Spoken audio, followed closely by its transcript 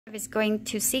Is going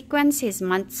to sequence his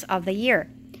months of the year.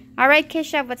 All right,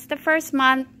 Keshav, what's the first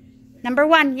month? Number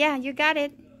 1. Yeah, you got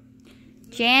it.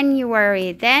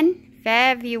 January. Then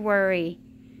February.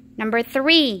 Number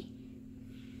 3.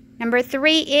 Number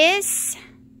 3 is...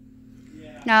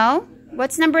 No.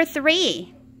 What's number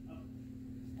 3?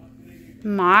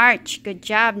 March. Good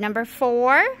job. Number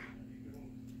 4.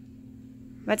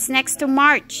 What's next to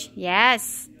March?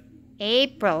 Yes.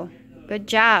 April. Good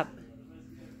job.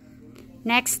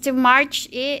 Next to March,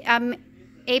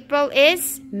 April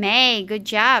is May. Good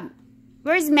job.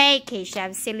 Where's May,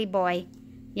 Keshav? Silly boy.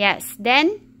 Yes.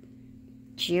 Then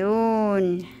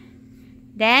June.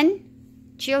 Then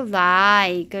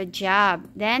July. Good job.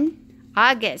 Then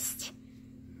August.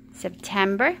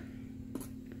 September.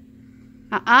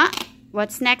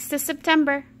 What's next to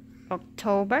September?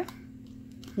 October,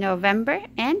 November,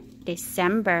 and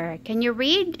December. Can you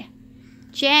read?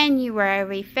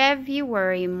 January,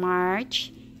 February,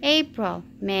 March, April,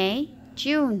 May,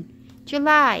 June,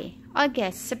 July,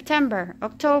 August, September,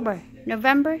 October,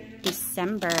 November,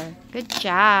 December. Good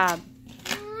job.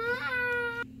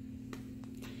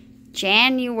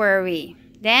 January.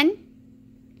 Then,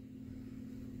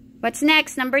 what's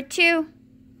next? Number 2.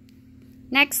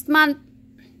 Next month.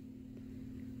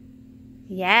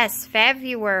 Yes,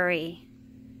 February.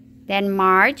 Then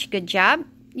March. Good job.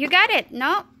 You got it.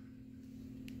 No?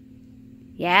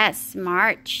 Yes,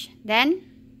 March. Then?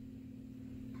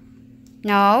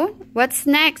 No. What's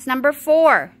next? Number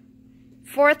 4.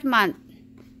 4th month.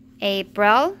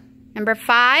 April. Number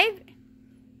 5.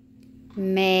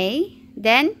 May.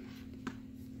 Then?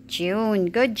 June.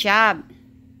 Good job.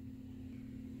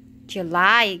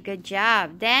 July. Good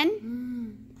job.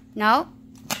 Then? No.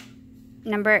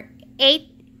 Number 8.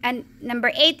 And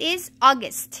number 8 is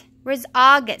August. Where's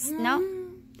August? No?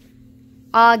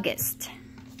 August.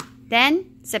 Then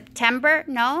September,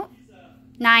 no?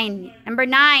 9. Number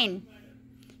 9.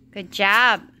 Good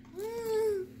job.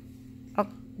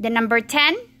 The number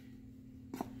 10.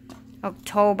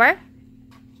 October,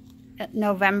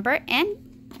 November, and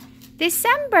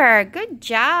December. Good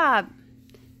job.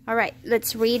 All right,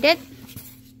 let's read it.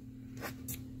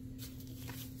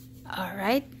 All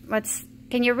right,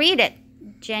 can you read it?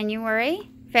 January,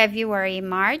 February,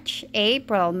 March,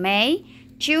 April, May,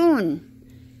 June.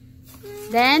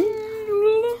 Then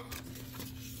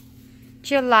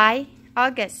July,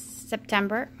 August,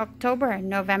 September, October,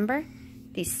 November,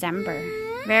 December.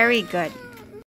 Very good.